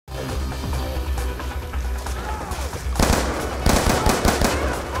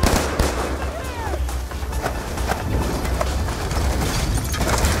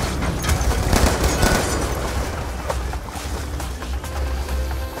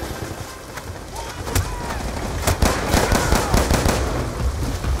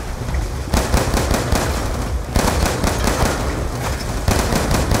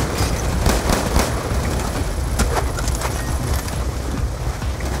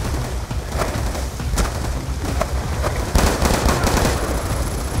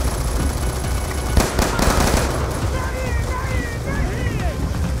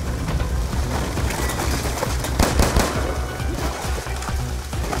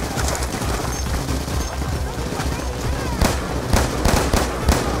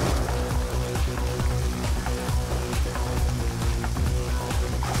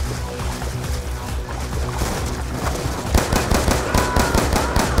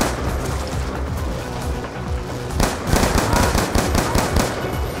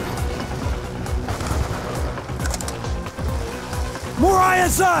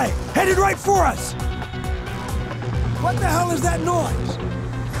ISI! Headed right for us! What the hell is that noise?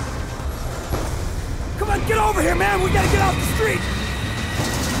 Come on, get over here, man! We gotta get off the street!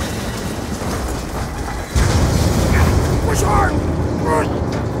 Push hard! 1,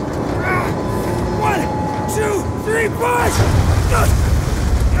 2, 3, push!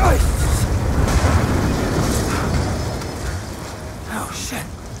 Oh, shit.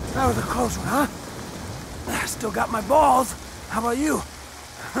 That was a close one, huh? Still got my balls. How about you?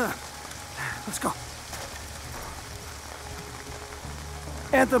 Let's go.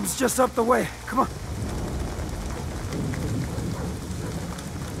 Anthem's just up the way. Come on.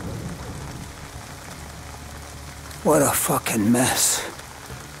 What a fucking mess.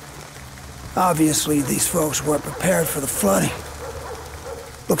 Obviously, these folks weren't prepared for the flooding.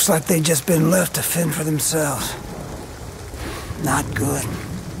 Looks like they've just been left to fend for themselves. Not good.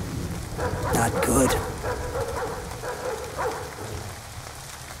 Not good.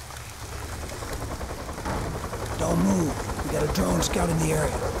 Don't move. We got a drone scouting the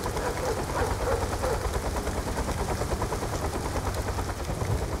area.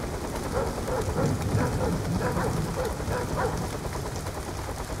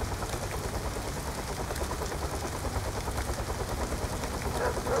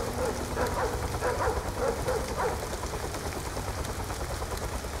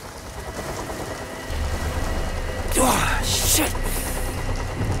 Oh, shit!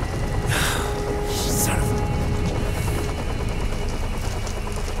 Son of a...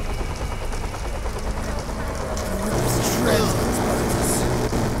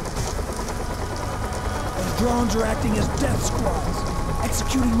 Those drones are acting as death squads,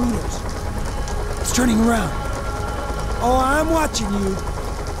 executing looters. It's turning around. Oh, I'm watching you.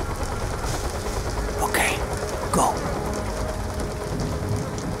 Okay, go.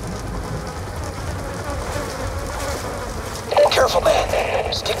 Careful,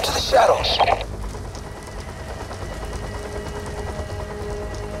 man. Stick to the shadows.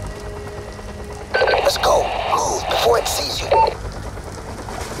 Let's go. Move before it sees you.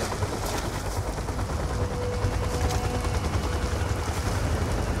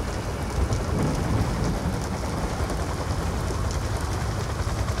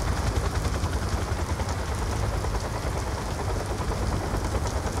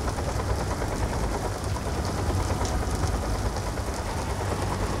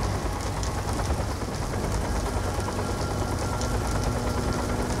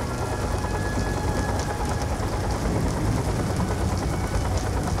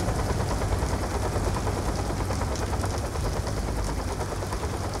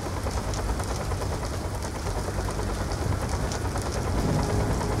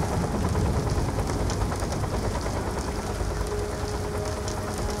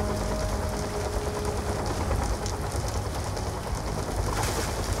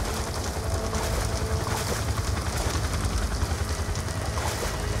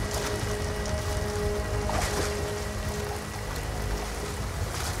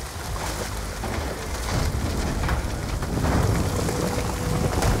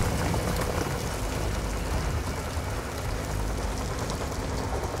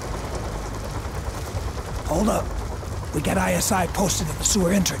 Hold up. We got ISI posted at the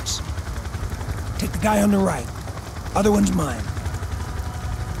sewer entrance. Take the guy on the right. Other one's mine.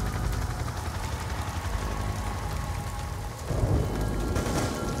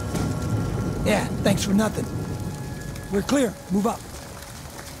 Yeah, thanks for nothing. We're clear. Move up.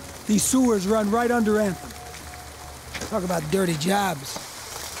 These sewers run right under Anthem. Talk about dirty jobs.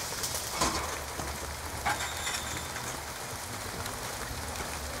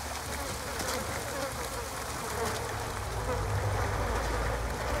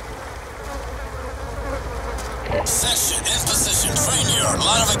 Session in position. Train here. A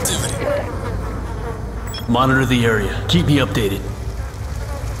lot of activity. Monitor the area. Keep me updated.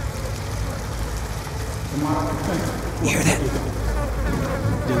 You hear that?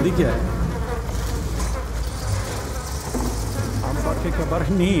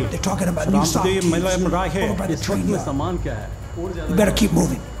 They're talking about new SOC teams over by the train yard. You better keep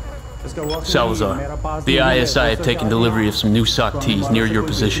moving. Salazar, the ISI have taken delivery of some new SOC tees near your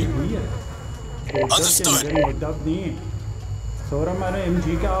position. Understood.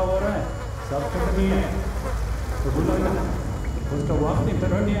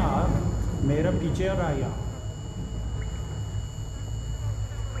 मेरा पीछे आ गया